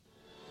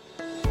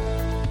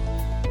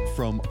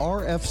from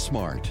RF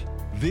Smart.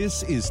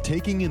 This is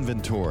Taking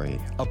Inventory,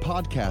 a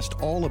podcast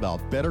all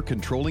about better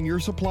controlling your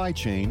supply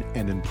chain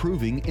and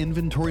improving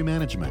inventory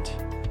management.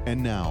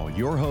 And now,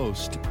 your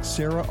host,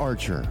 Sarah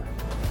Archer.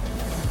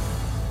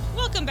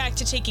 Welcome back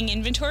to Taking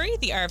Inventory,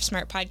 the RF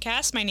Smart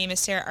podcast. My name is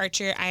Sarah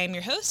Archer. I am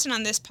your host, and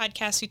on this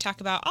podcast, we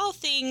talk about all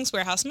things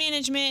warehouse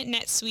management,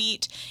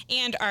 NetSuite,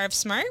 and RF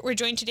Smart. We're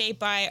joined today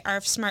by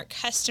RF Smart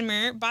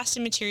customer,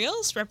 Boston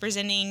Materials.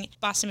 Representing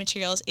Boston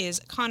Materials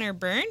is Connor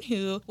Byrne,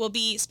 who will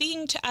be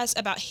speaking to us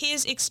about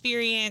his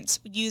experience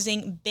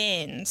using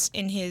bins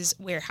in his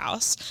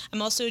warehouse.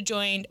 I'm also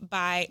joined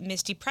by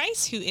Misty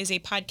Price, who is a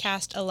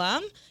podcast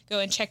alum. Go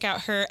and check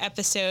out her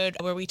episode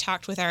where we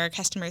talked with our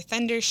customer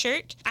Thunder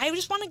shirt. I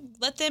just want to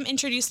let them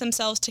introduce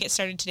themselves to get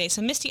started today.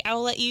 So Misty, I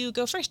will let you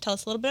go first. Tell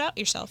us a little bit about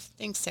yourself.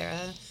 Thanks,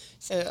 Sarah.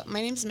 So my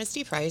name is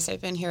Misty Price.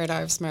 I've been here at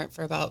RF Smart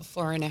for about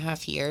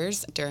 4.5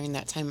 years. During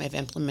that time, I've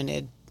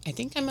implemented, I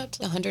think I'm up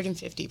to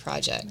 150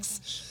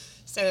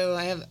 projects. So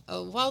I have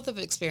a wealth of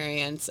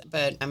experience,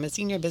 but I'm a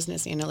senior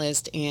business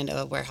analyst and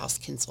a warehouse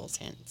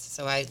consultant.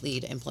 So I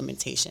lead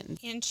implementation.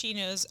 And she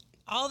knows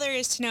all there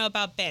is to know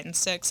about bins.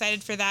 So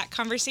excited for that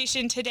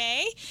conversation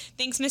today.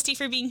 Thanks, Misty,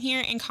 for being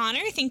here. And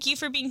Connor, thank you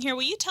for being here.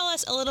 Will you tell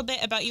us a little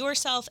bit about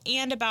yourself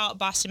and about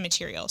Boston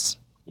Materials?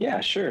 Yeah,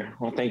 sure.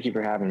 Well, thank you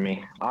for having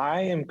me.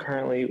 I am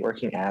currently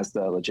working as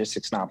the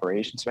logistics and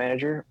operations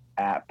manager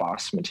at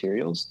Boston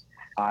Materials.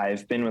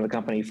 I've been with the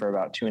company for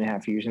about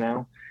 2.5 years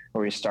now,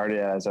 where we started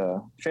as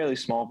a fairly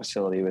small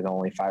facility with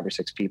only 5 or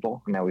 6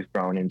 people. And now we've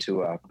grown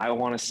into I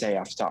want to say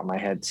off the top of my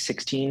head,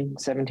 16,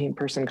 17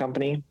 person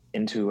company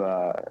into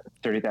a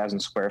 30,000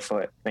 square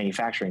foot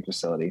manufacturing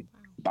facility.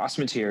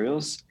 Boston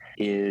Materials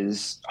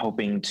is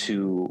hoping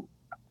to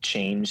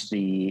change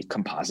the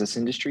composites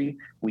industry.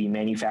 We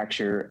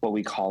manufacture what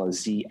we call a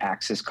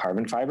Z-axis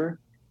carbon fiber.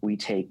 We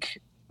take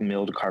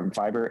milled carbon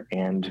fiber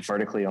and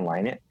vertically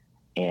align it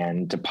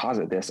and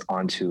deposit this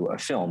onto a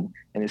film.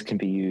 And this can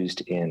be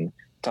used in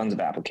tons of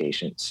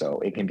applications. So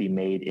it can be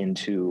made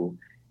into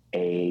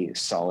a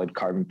solid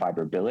carbon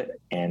fiber billet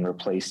and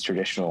replace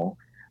traditional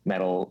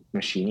metal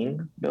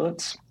machining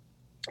billets.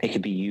 It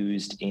could be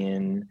used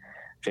in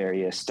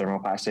various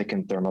thermoplastic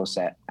and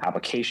thermoset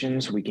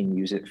applications. We can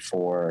use it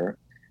for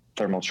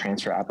thermal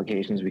transfer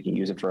applications. We can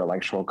use it for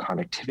electrical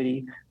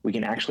conductivity. We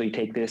can actually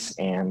take this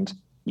and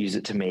use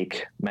it to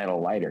make metal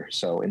lighter.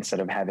 So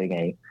instead of having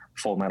a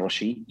full metal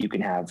sheet, you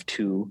can have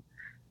 2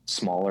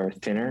 smaller,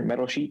 thinner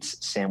metal sheets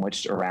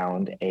sandwiched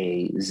around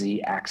a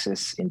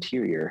Z-axis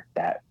interior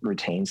that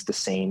retains the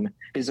same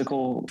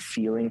physical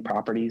feeling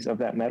properties of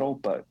that metal,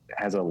 but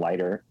has a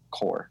lighter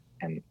core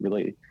and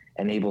really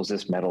enables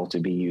this metal to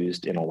be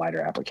used in a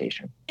lighter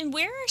application. And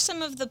where are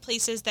some of the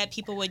places that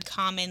people would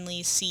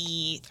commonly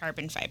see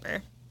carbon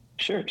fiber?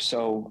 Sure.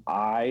 So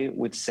I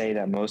would say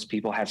that most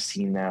people have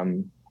seen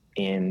them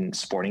in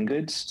sporting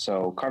goods.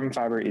 So carbon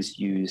fiber is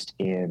used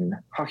in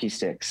hockey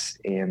sticks,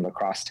 in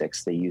lacrosse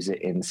sticks. They use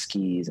it in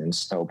skis and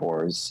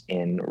snowboards,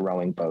 in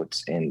rowing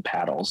boats, in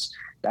paddles.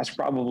 That's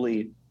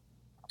probably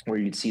where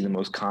you'd see the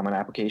most common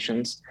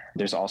applications.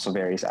 There's also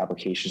various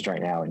applications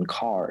right now in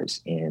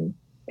cars, in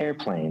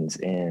airplanes,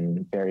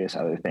 in various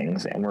other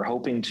things. And we're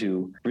hoping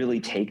to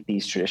really take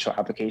these traditional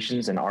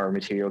applications, and our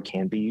material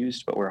can be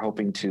used, but we're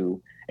hoping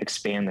to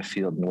expand the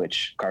field in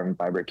which carbon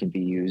fiber can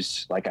be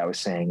used, like I was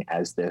saying,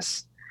 as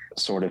this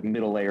sort of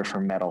middle layer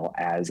for metal,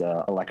 as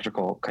a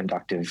electrical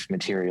conductive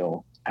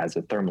material, as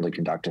a thermally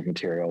conductive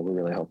material. We're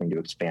really hoping to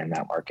expand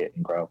that market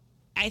and grow.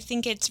 I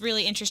think it's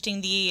really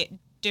interesting, the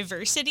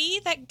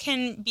diversity that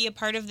can be a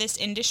part of this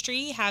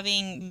industry,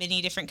 having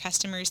many different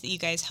customers that you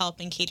guys help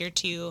and cater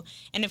to.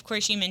 And of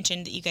course, you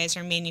mentioned that you guys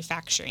are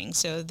manufacturing.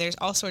 So there's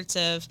all sorts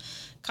of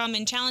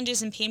common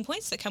challenges and pain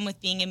points that come with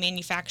being a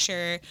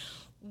manufacturer.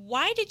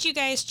 Why did you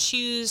guys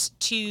choose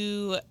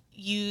to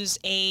use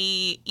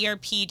a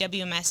ERP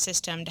WMS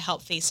system to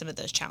help face some of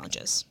those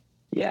challenges?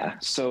 Yeah,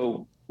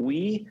 so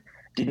we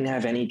didn't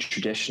have any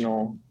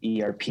traditional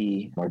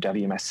ERP or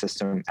WMS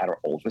system at our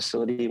old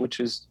facility, which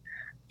was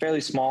fairly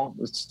small.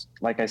 It's,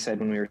 like I said,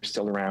 when we were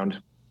still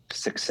around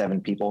 6,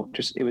 7 people,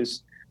 it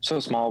was so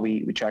small.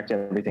 We tracked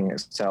everything in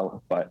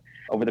Excel. But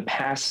over the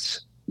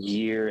past 1.5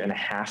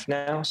 years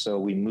now, so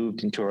we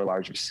moved into our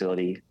larger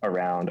facility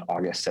around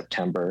August,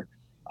 September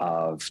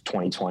of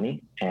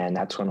 2020. And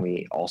that's when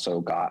we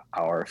also got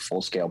our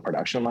full-scale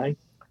production line.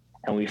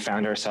 And we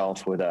found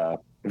ourselves with a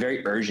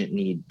very urgent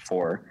need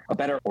for a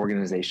better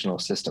organizational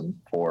system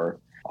for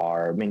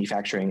our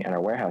manufacturing and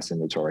our warehouse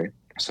inventory.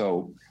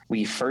 So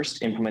we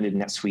first implemented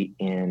NetSuite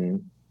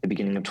in the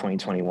beginning of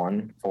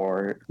 2021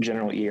 for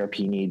general ERP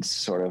needs,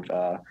 sort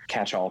of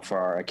catch-all for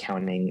our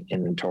accounting,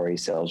 inventory,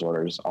 sales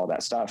orders, all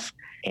that stuff.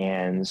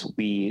 And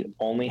we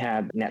only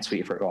had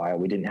NetSuite for a while.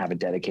 We didn't have a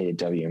dedicated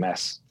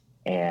WMS.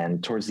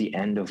 And towards the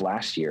end of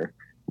last year,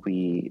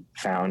 we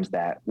found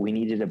that we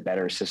needed a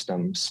better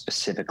system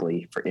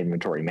specifically for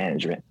inventory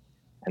management.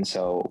 And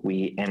so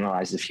we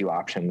analyzed a few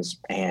options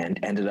and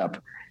ended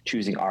up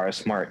choosing RF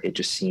Smart. It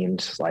just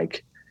seemed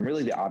like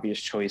really the obvious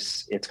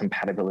choice. Its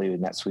compatibility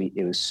with NetSuite,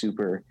 it was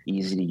super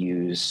easy to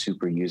use,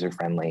 super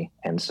user-friendly.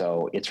 And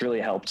so it's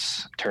really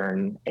helped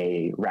turn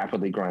a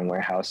rapidly growing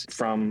warehouse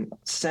from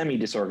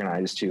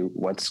semi-disorganized to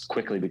what's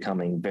quickly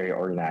becoming very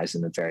organized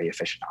and a very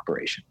efficient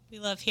operation. We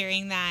love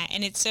hearing that.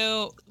 And it's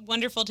so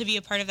wonderful to be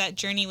a part of that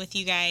journey with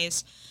you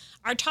guys.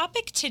 Our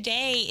topic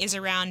today is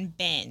around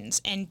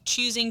bins and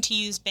choosing to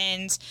use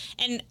bins.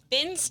 And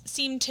bins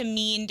seem to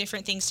mean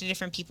different things to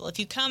different people. If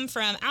you come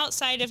from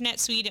outside of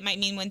NetSuite, it might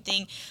mean one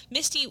thing.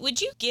 Misty,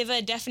 would you give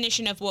a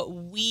definition of what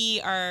we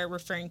are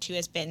referring to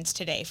as bins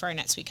today for our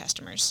NetSuite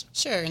customers?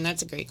 Sure, and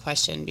that's a great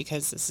question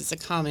because this is a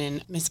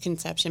common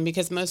misconception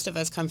because most of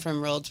us come from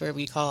worlds where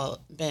we call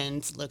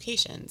bins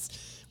locations.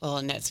 Well,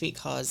 NetSuite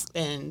calls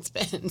bins.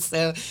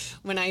 So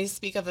when I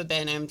speak of a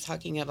bin, I'm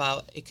talking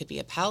about it could be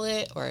a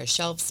pallet or a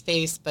shelf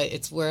space, but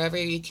it's wherever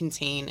you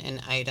contain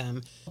an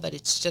item. But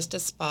it's just a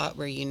spot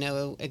where you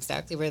know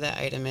exactly where that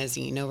item is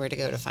and you know where to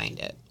go to find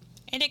it.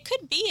 And it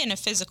could be in a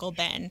physical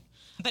bin,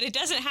 but it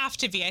doesn't have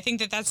to be. I think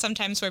that that's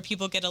sometimes where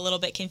people get a little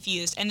bit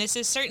confused. And this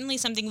is certainly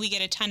something we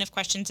get a ton of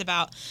questions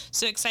about.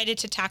 So excited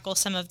to tackle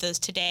some of those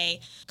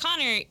today.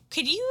 Connor,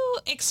 could you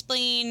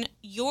explain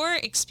your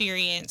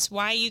experience,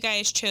 why you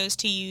guys chose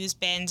to use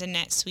bins in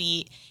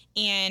NetSuite,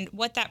 and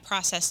what that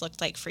process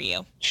looked like for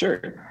you?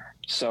 Sure.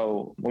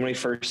 So when we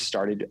first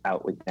started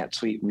out with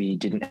NetSuite, we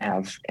didn't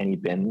have any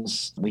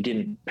bins. We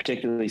didn't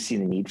particularly see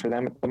the need for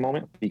them at the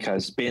moment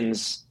because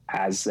bins,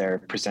 as they're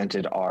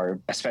presented, are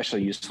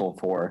especially useful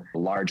for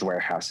large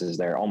warehouses.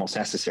 They're almost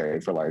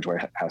necessary for large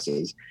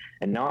warehouses.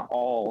 And not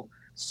all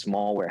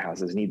small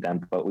warehouses need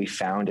them, but we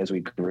found as we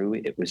grew,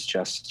 it was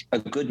just a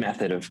good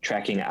method of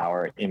tracking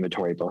our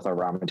inventory, both our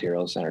raw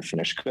materials and our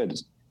finished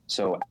goods.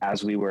 So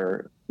as we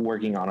were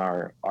working on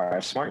our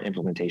RF Smart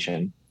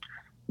implementation,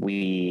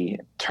 we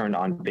turned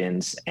on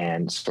bins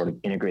and sort of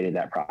integrated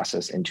that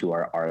process into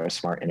our RF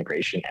Smart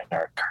integration and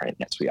our current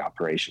NetSuite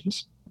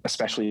operations,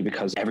 especially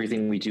because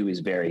everything we do is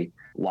very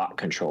lot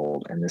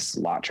controlled. And this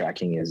lot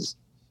tracking is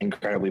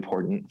incredibly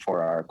important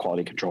for our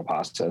quality control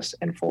process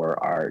and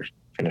for our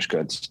finished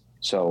goods.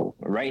 So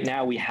right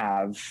now we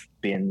have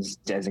bins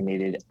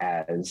designated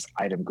as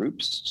item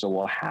groups. So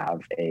we'll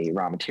have a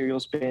raw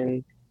materials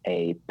bin,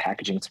 a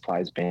packaging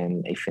supplies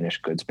bin, a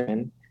finished goods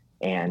bin.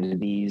 And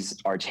these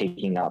are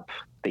taking up,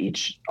 they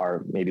each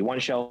are maybe one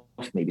shelf,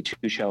 maybe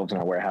two shelves in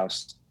our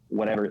warehouse.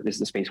 Whatever is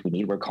the space we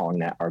need, we're calling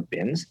that our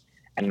bins.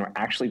 And we're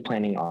actually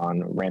planning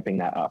on ramping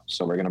that up.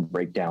 So we're going to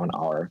break down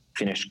our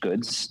finished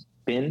goods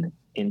bin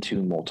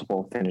into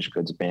multiple finished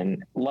goods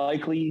bin,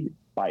 likely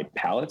by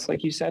pallets,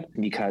 like you said,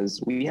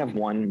 because we have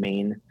one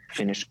main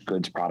finished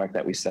goods product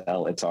that we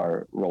sell. It's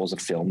our rolls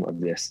of film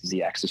of this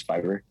Z-axis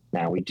fiber.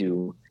 Now we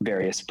do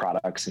various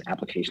products and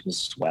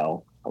applications as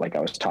well, like I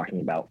was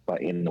talking about,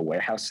 but in the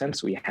warehouse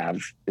sense, we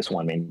have this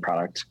one main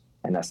product,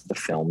 and that's the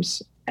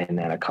films, and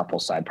then a couple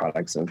side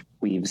products of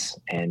weaves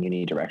and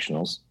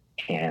unidirectionals.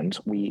 And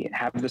we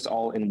have this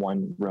all in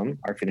one room,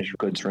 our finished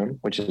goods room,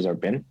 which is our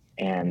bin.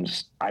 And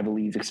I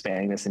believe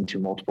expanding this into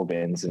multiple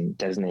bins and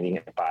designating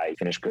it by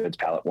finished goods,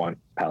 pallet 1,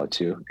 pallet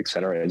 2, et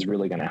cetera, is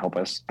really going to help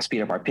us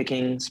speed up our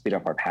picking, speed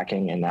up our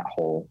packing, and that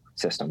whole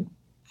system.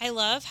 I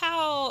love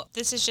how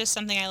this is just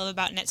something I love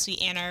about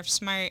NetSuite and RF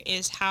Smart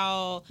is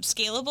how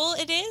scalable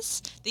it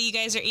is, that you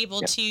guys are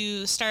able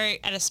to start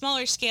at a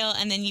smaller scale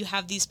and then you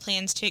have these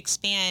plans to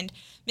expand.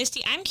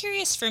 Misty, I'm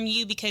curious from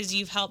you because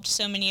you've helped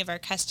so many of our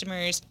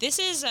customers. This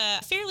is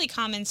a fairly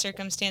common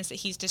circumstance that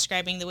he's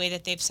describing the way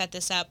that they've set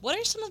this up. What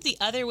are some of the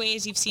other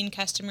ways you've seen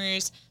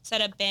customers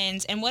set up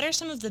bins, and what are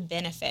some of the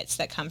benefits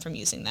that come from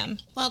using them?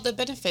 Well, the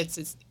benefits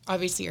is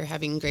obviously you're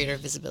having greater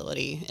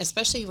visibility,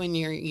 especially when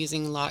you're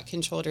using lot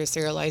controlled or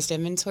serialized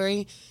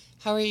inventory.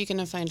 How are you going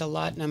to find a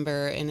lot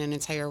number in an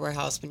entire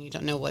warehouse when you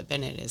don't know what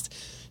bin it is?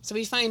 So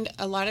we find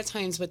a lot of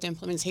times with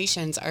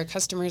implementations, our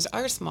customers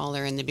are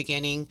smaller in the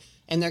beginning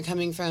and they're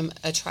coming from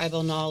a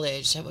tribal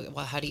knowledge.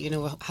 Well, how do you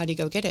know? How do you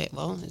go get it?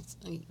 Well,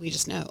 we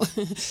just know.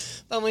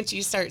 But once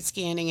you start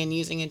scanning and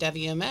using a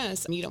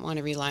WMS, you don't want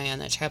to rely on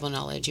that tribal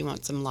knowledge. You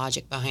want some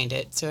logic behind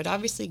it. So it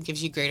obviously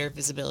gives you greater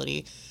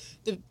visibility.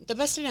 The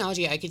best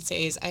analogy I could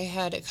say is I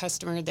had a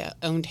customer that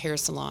owned hair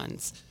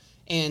salons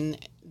and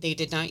they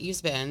did not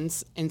use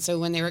bins. And so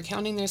when they were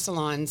counting their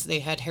salons, they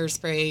had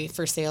hairspray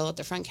for sale at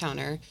the front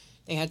counter.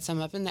 They had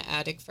some up in the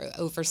attic for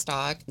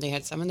overstock. They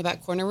had some in the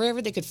back corner,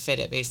 wherever they could fit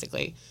it,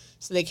 basically.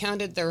 So they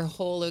counted their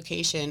whole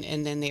location,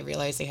 and then they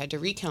realized they had to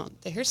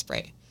recount the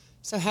hairspray.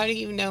 So how do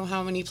you know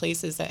how many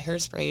places that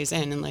hairspray is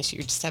in unless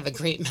you just have a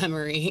great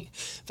memory?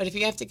 But if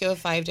you have to go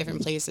 5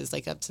 different places,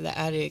 like up to the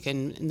attic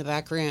and in the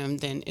back room,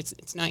 then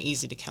it's not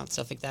easy to count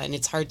stuff like that, and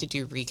it's hard to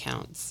do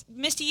recounts.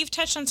 Misty, you've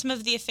touched on some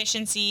of the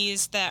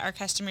efficiencies that our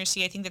customers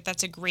see. I think that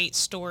that's a great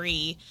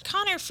story.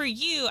 Connor, for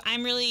you,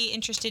 I'm really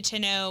interested to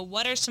know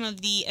what are some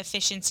of the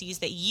efficiencies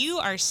that you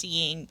are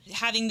seeing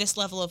having this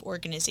level of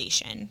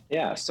organization?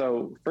 Yeah,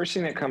 so first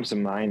thing that comes to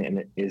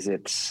mind is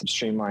it's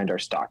streamlined our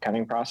stock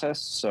counting process.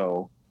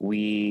 So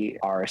we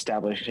are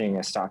establishing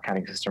a stock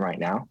counting system right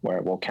now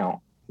where we'll count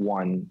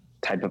one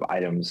type of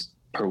items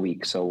per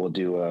week. So we'll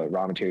do a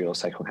raw material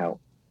cycle count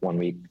one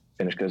week,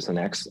 finished goods the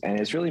next. And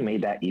it's really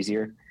made that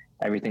easier.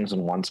 Everything's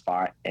in one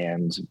spot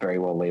and very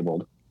well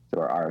labeled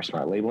through our RF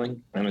Smart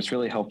labeling. And it's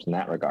really helped in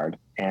that regard.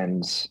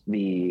 And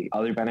the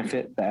other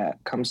benefit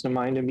that comes to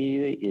mind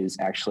immediately is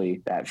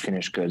actually that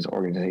finished goods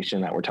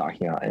organization that we're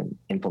talking about and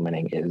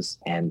implementing is,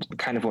 and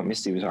kind of what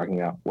Misty was talking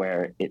about,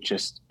 where it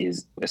just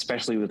is,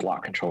 especially with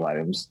lot control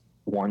items,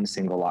 one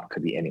single lot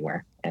could be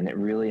anywhere. And it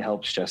really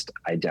helps just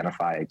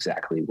identify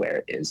exactly where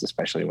it is,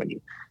 especially when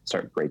you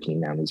start breaking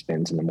down these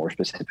bins into more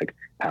specific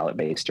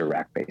pallet-based or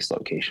rack-based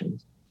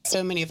locations.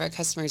 So many of our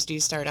customers do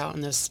start out in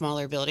those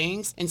smaller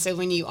buildings. And so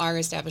when you are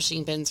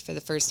establishing bins for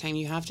the first time,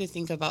 you have to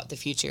think about the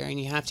future and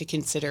you have to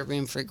consider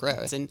room for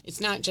growth. And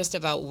it's not just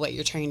about what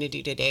you're trying to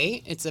do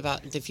today, it's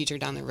about the future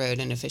down the road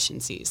and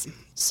efficiencies.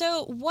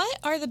 So what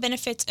are the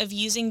benefits of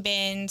using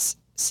bins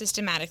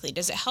systematically?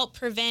 Does it help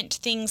prevent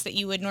things that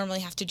you would normally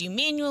have to do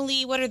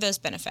manually? What are those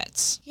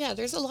benefits? Yeah,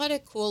 there's a lot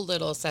of cool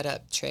little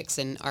setup tricks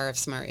in RF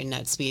Smart and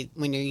NetSuite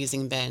when you're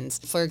using bins.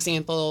 For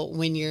example,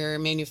 when you're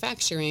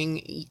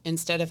manufacturing,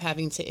 instead of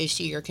having to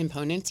issue your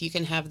components, you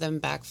can have them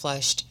back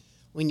flushed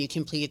when you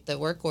complete the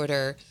work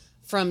order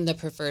from the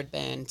preferred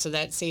bin. So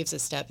that saves a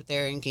step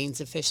there and gains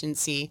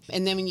efficiency.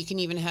 And then you can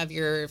even have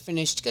your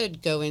finished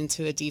good go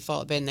into a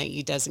default bin that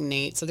you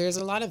designate. So there's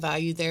a lot of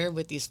value there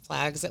with these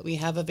flags that we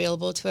have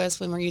available to us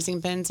when we're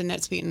using bins in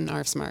NetSuite and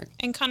RF Smart.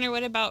 And Connor,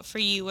 what about for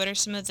you? What are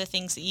some of the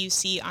things that you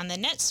see on the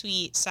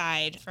NetSuite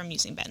side from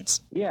using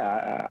bins?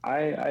 Yeah, I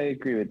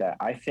agree with that.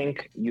 I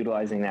think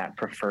utilizing that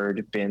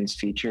preferred bins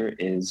feature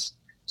is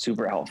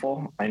super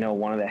helpful. I know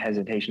one of the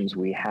hesitations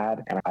we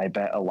had, and I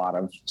bet a lot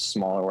of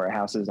smaller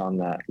warehouses on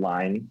that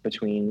line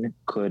between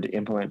could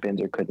implement bins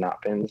or could not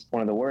bins.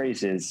 One of the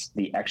worries is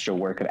the extra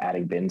work of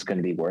adding bins going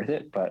to be worth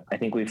it. But I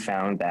think we've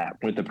found that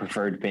with the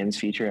preferred bins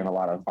feature and a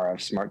lot of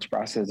RF Smart's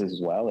processes as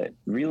well, it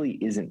really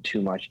isn't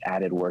too much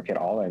added work at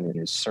all. And it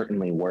is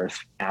certainly worth,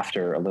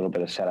 after a little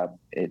bit of setup,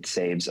 it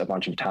saves a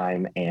bunch of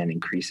time and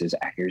increases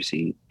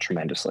accuracy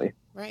tremendously.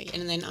 Right.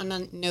 And then on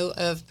a note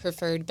of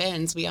preferred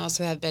bins, we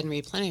also have bin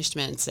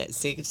replenishments that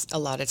saves a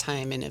lot of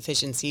time and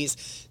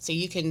efficiencies. So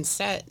you can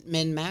set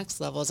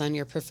min-max levels on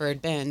your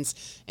preferred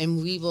bins,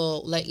 and we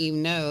will let you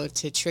know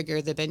to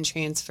trigger the bin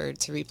transfer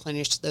to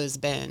replenish those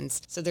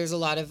bins. So there's a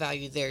lot of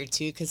value there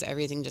too, because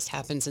everything just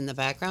happens in the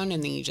background,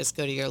 and then you just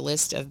go to your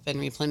list of bin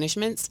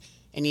replenishments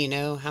and you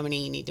know how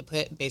many you need to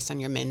put based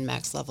on your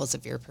min-max levels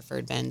of your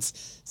preferred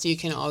bins. So you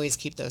can always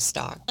keep those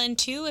stocked. And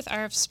too, with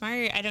RF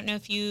Smart, I don't know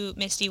if you,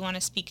 Misty, want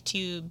to speak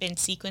to bin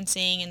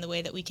sequencing and the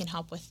way that we can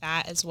help with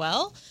that as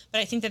well.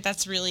 But I think that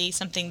that's really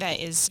something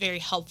that is very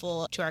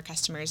helpful to our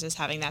customers, is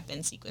having that bin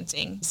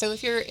sequencing. So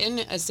if you're in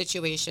a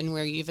situation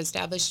where you've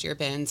established your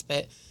bins,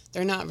 but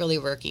they're not really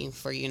working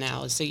for you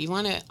now. So you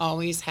want to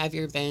always have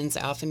your bins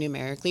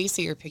alphanumerically,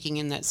 so you're picking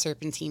in that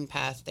serpentine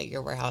path that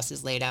your warehouse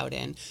is laid out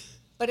in.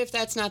 But if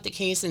that's not the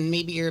case and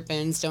maybe your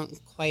bins don't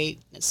quite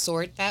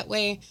sort that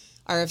way,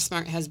 RF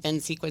Smart has bin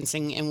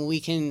sequencing, and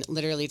we can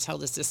literally tell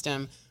the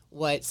system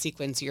what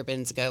sequence your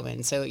bins go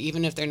in. So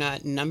even if they're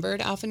not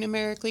numbered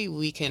alphanumerically,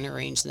 we can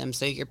arrange them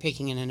so you're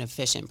picking in an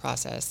efficient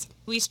process.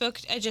 We spoke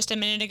just a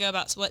minute ago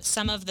about what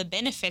some of the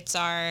benefits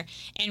are,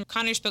 and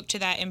Connor spoke to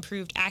that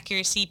improved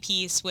accuracy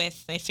piece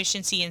with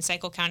efficiency and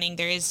cycle counting.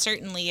 There is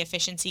certainly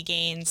efficiency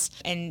gains,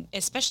 and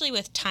especially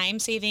with time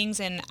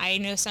savings. And I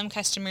know some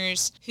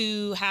customers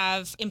who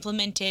have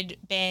implemented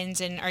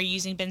bins and are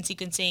using bin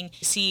sequencing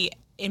see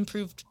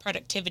improved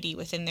productivity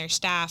within their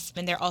staff,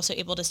 and they're also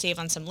able to save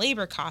on some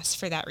labor costs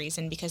for that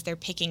reason because they're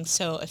picking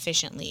so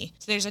efficiently.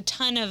 So there's a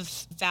ton of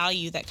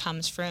value that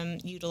comes from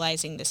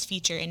utilizing this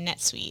feature in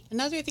NetSuite.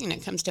 Another thing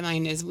that comes to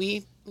mind is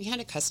we had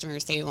a customer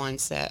say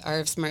once that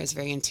RF Smart is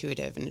very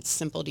intuitive and it's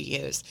simple to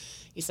use.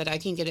 He said, I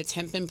can get a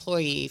temp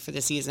employee for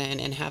the season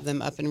and have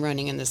them up and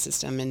running in the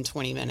system in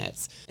 20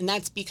 minutes. And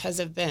that's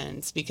because of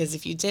bins. Because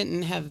if you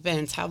didn't have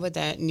bins, how would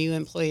that new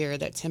employer,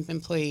 that temp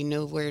employee,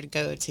 know where to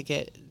go to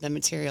get the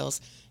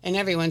materials? And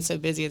everyone's so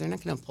busy, they're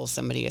not going to pull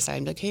somebody aside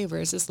and be like, hey,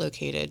 where is this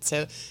located?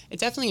 So it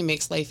definitely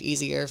makes life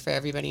easier for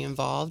everybody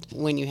involved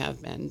when you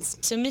have bins.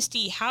 So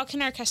Misty, how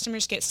can our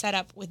customers get set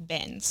up with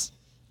bins?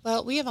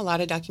 Well, we have a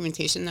lot of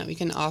documentation that we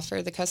can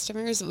offer the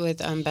customers with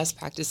best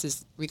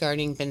practices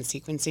regarding bin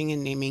sequencing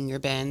and naming your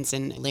bins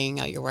and laying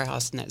out your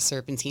warehouse in that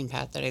serpentine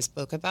path that I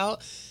spoke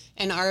about.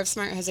 And RF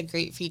Smart has a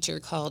great feature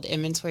called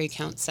Inventory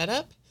Count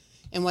Setup.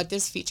 And what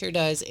this feature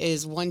does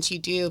is once you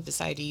do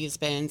decide to use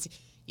bins,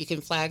 you can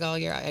flag all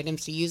your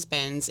items to use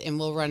bins, and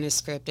we'll run a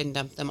script and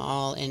dump them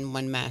all in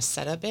one mass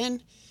setup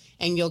bin,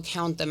 and you'll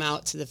count them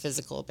out to the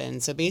physical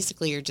bin. So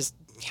basically you're just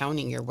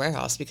counting your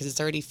warehouse because it's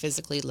already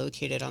physically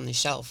located on the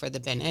shelf where the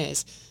bin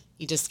is.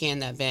 You just scan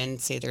that bin,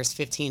 say there's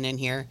 15 in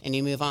here, and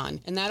you move on.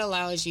 And that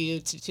allows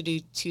you to do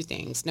two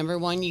things. Number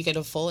one, you get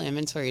a full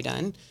inventory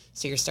done.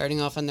 So you're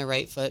starting off on the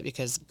right foot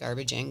because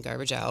garbage in,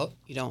 garbage out.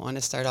 You don't want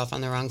to start off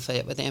on the wrong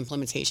foot with the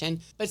implementation.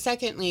 But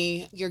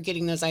secondly, you're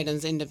getting those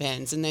items into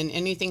bins. And then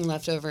anything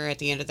left over at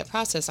the end of the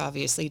process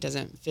obviously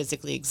doesn't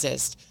physically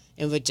exist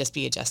and would just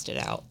be adjusted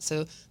out.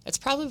 So that's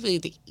probably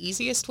the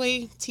easiest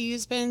way to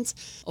use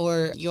bins.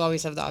 Or you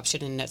always have the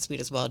option in NetSuite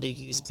as well to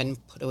use bin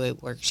put away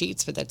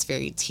worksheets, but that's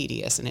very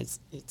tedious and it's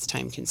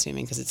time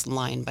consuming because it's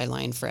line by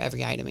line for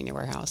every item in your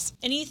warehouse.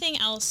 Anything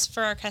else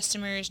for our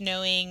customers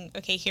knowing,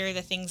 okay, here are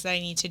the things that I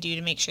need to do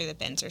to make sure the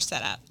bins are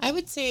set up? I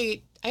would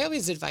say I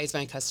always advise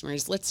my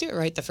customers, let's do it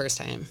right the first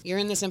time. You're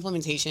in this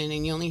implementation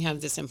and you only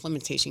have this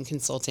implementation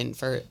consultant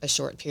for a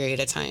short period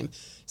of time.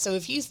 So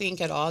if you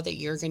think at all that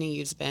you're going to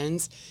use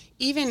bins,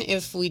 even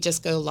if we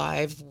just go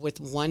live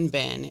with one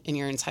bin in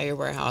your entire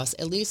warehouse,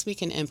 at least we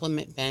can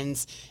implement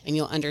bins and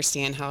you'll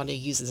understand how to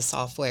use the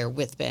software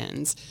with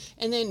bins.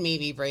 And then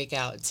maybe break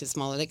out to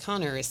smaller, like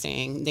Connor is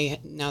saying,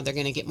 now they're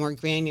going to get more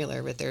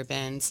granular with their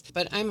bins.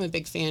 But I'm a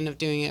big fan of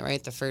doing it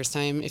right the first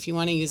time. If you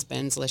want to use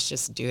bins, let's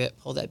just do it.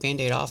 Pull that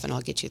Band-Aid off and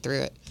I'll get you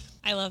through it.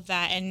 I love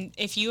that. And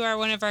if you are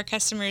one of our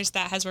customers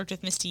that has worked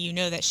with Misty, you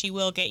know that she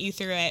will get you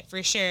through it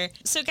for sure.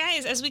 So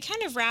guys, as we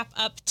kind of wrap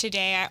up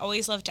today, I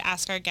always love to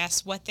ask our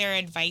guests what their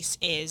advice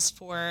is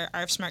for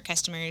RF Smart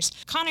customers.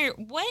 Connor,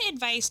 what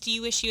advice do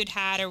you wish you had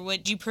had or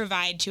would you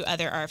provide to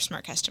other RF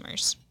Smart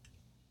customers?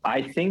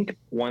 I think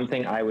one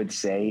thing I would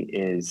say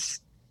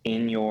is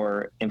in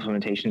your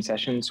implementation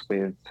sessions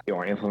with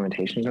your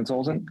implementation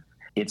consultant,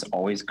 it's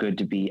always good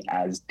to be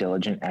as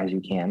diligent as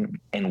you can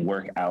and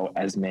work out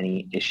as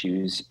many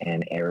issues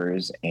and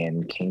errors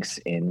and kinks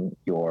in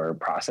your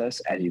process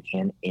as you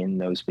can in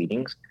those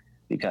meetings,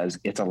 because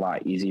it's a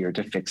lot easier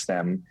to fix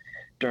them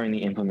during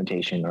the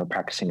implementation or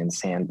practicing in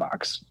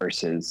sandbox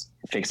versus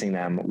fixing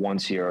them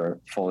once you're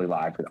fully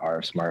live with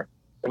RF Smart.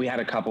 We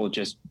had a couple of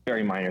just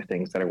very minor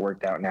things that are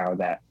worked out now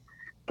that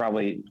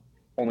probably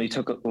only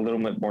took a little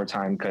bit more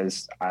time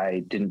because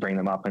I didn't bring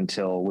them up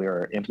until we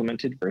were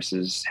implemented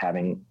versus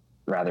having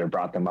rather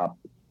brought them up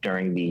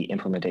during the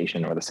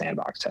implementation or the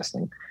sandbox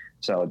testing.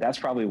 So that's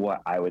probably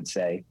what I would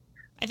say.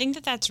 I think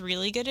that that's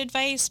really good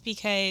advice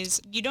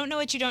because you don't know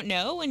what you don't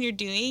know when you're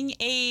doing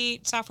a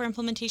software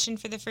implementation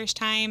for the first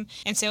time.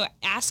 And so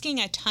asking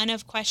a ton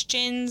of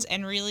questions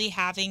and really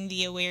having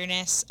the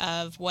awareness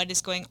of what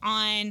is going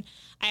on.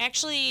 I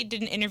actually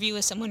did an interview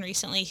with someone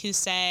recently who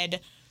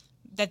said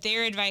that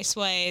their advice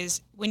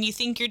was, when you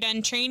think you're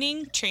done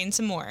training, train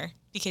some more,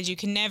 because you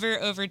can never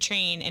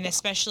overtrain, and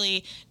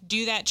especially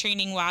do that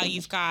training while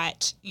you've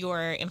got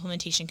your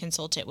implementation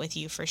consultant with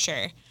you for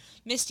sure.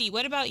 Misty,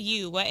 what about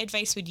you? What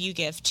advice would you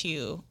give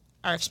to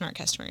RF Smart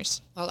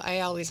customers? Well,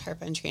 I always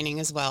harp on training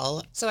as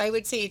well. So I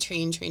would say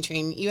train.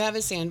 You have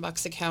a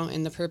sandbox account,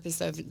 and the purpose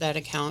of that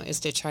account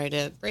is to try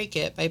to break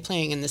it by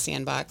playing in the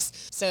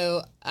sandbox.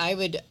 So I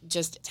would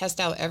just test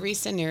out every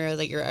scenario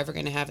that you're ever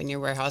going to have in your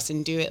warehouse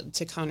and do it,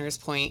 to Connor's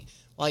point,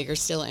 while you're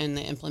still in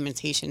the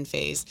implementation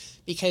phase,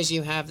 because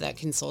you have that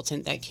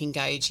consultant that can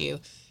guide you.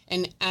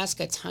 And ask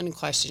a ton of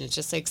questions,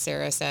 just like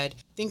Sarah said.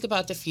 Think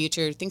about the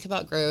future, think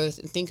about growth,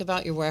 and think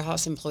about your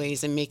warehouse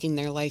employees and making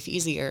their life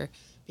easier,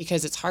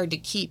 because it's hard to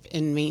keep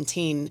and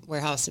maintain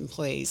warehouse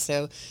employees.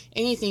 So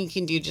anything you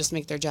can do to just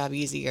make their job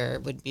easier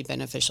would be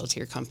beneficial to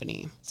your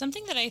company.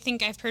 Something that I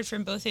think I've heard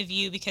from both of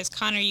you, because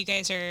Connor, you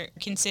guys are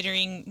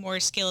considering more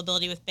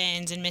scalability with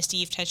bins, and Misty,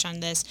 you've touched on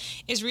this,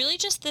 is really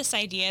just this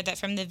idea that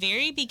from the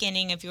very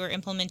beginning of your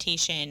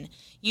implementation,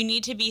 you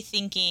need to be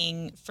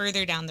thinking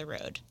further down the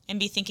road and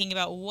be thinking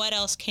about what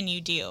else can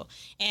you do.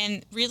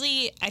 And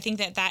really, I think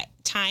that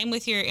time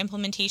with your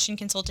implementation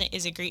consultant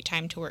is a great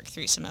time to work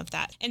through some of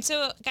that. And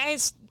so,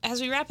 guys, as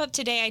we wrap up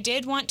today, I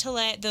did want to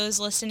let those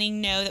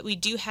listening know that we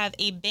do have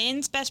a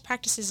BINS Best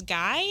Practices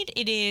Guide.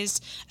 It is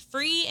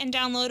free and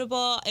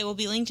downloadable. It will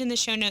be linked in the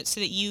show notes so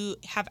that you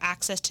have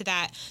access to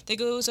that. That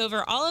goes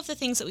over all of the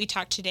things that we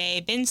talked today,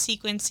 bin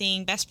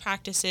sequencing, best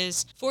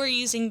practices for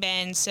using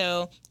bins.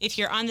 So if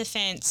you're on the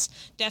fence,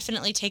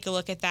 definitely take a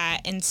look at that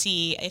and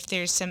see if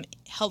there's some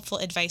helpful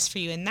advice for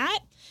you in that.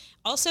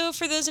 Also,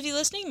 for those of you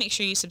listening, make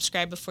sure you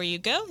subscribe before you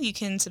go. You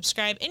can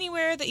subscribe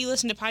anywhere that you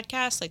listen to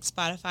podcasts, like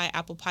Spotify,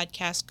 Apple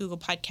Podcasts, Google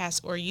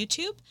Podcasts, or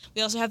YouTube.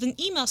 We also have an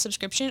email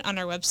subscription on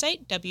our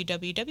website,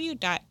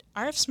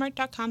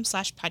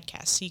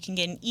 www.rfsmart.com/podcast. So you can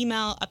get an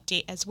email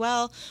update as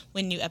well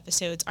when new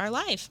episodes are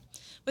live.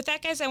 With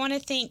that, guys, I want to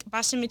thank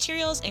Boston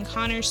Materials and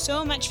Connor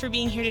so much for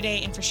being here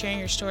today and for sharing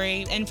your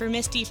story, and for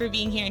Misty for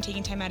being here and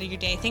taking time out of your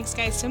day. Thanks,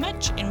 guys, so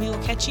much, and we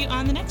will catch you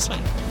on the next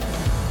one.